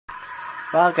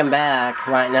Welcome back.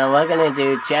 Right now we're going to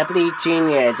do Jeopardy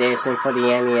Junior Edition for the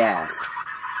NES.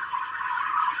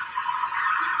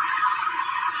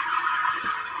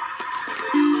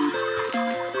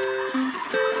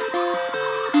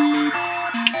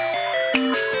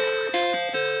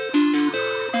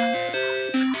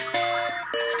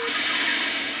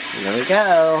 Here we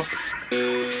go.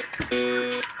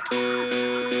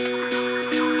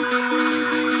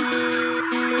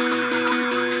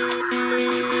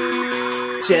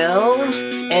 Joan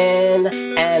and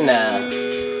Anna.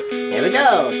 Here we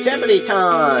go. Jeopardy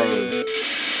time.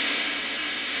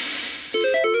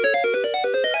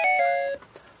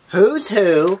 Who's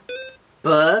Who,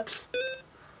 books,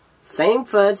 same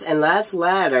first and last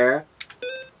letter.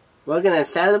 We're going to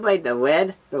celebrate the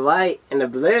red, the white, and the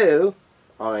blue,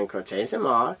 all in quotation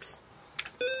marks.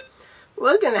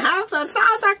 We're going to have the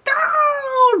sauce of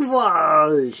gold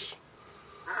rush.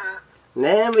 And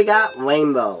then we got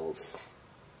rainbows.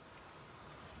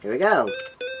 Here we go.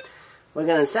 We're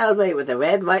going to celebrate with the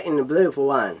red, white, and the blue for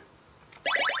one.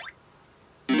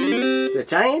 The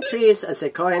giant trees of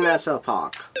Sequoia National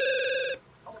Park.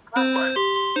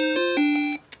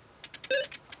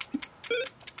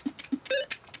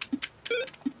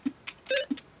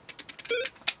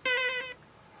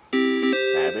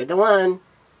 Celebrate the one.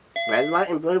 Red, white,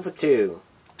 and blue for two.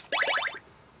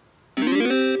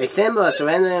 A symbol of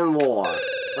surrender and war.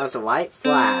 That's a white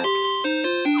flag.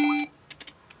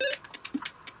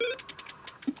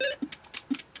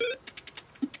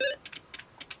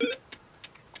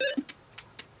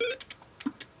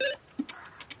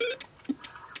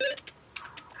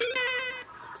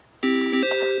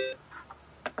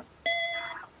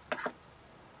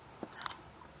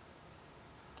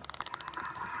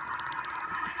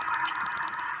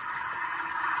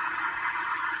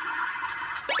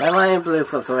 Red, white, and blue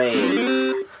for three.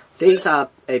 These are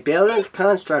a building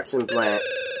construction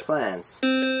plans.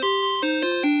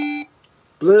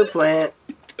 Blueprint.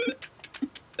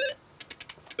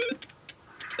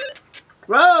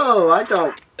 Whoa! I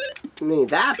don't need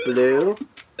that blue.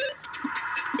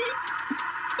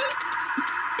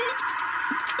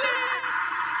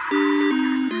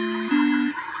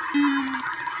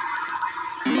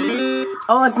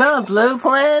 Oh, it's not a blue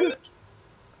plan? It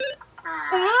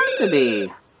has to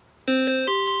be.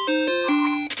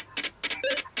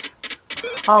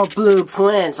 Oh,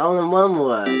 blueprints, all in one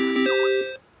word.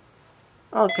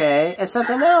 Okay, it's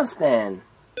something else then.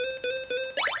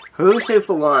 Who's Who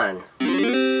for one?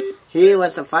 He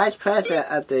was the Vice President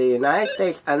of the United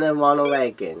States under Ronald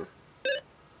Reagan.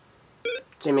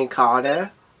 Jimmy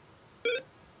Carter.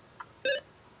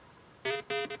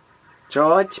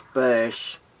 George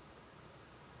Bush.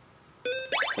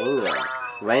 Senior.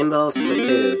 Rainbows for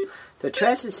two. The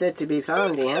treasure is said to be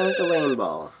found in the end of the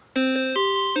rainbow.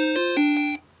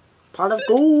 Pot of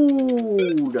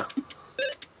gold.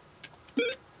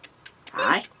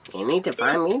 Hi, you need to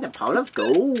find me the pot of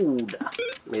gold,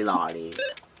 Melodies.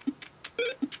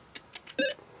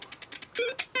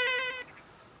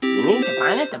 You need to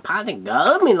find it the pot of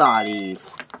gold,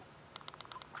 Melodies.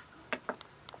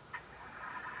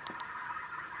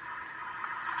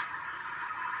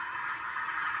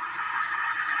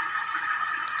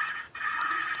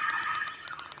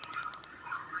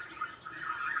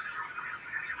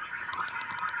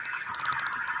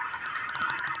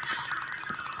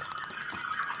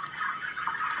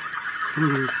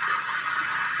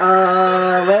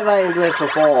 Red, white, and blue for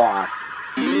four.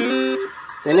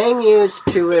 The name used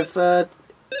to refer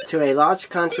to a large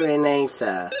country in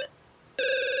Asia.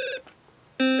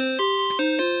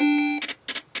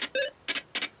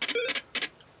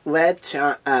 Red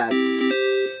China.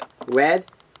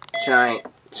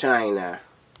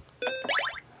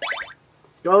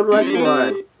 Gold was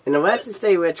one. In the western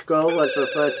state which gold was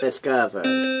first discovered.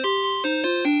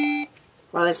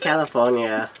 Well, it's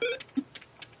California.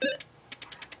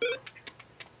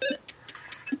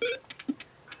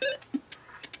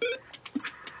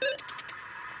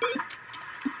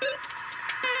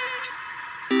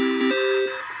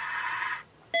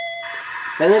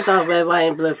 Finish off red, white,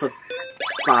 and blue for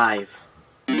five.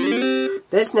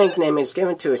 This nickname is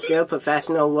given to skilled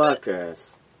professional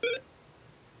workers.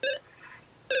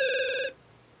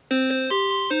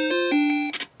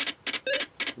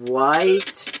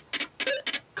 White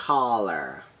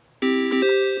collar.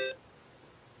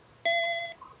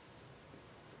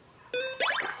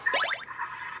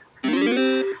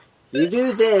 You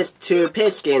do this to a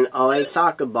pigskin or a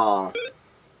soccer ball.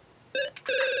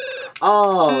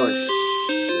 Oh, shoot.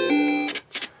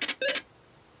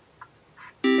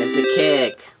 It's a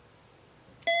kick.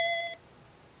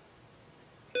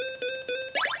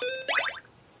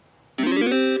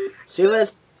 She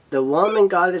was the Roman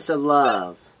goddess of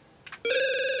love.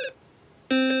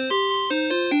 Who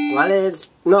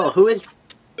is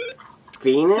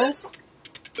Venus?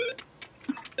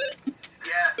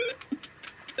 Yes.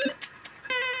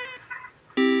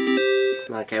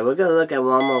 Okay, we're gonna look at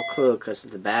one more clue because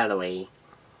of the battery.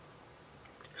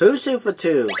 Who's two for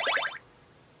two?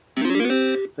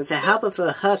 With the help of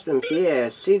her husband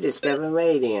Pierre, she discovered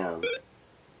radium.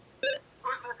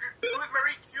 Who's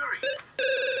Marie Curie?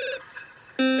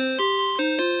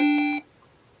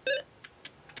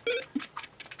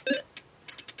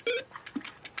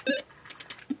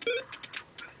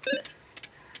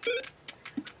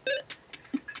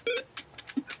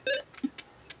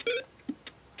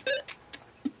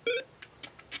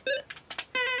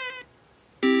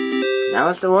 That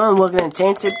was the one. We're gonna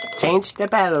change the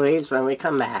batteries when we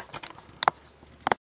come back.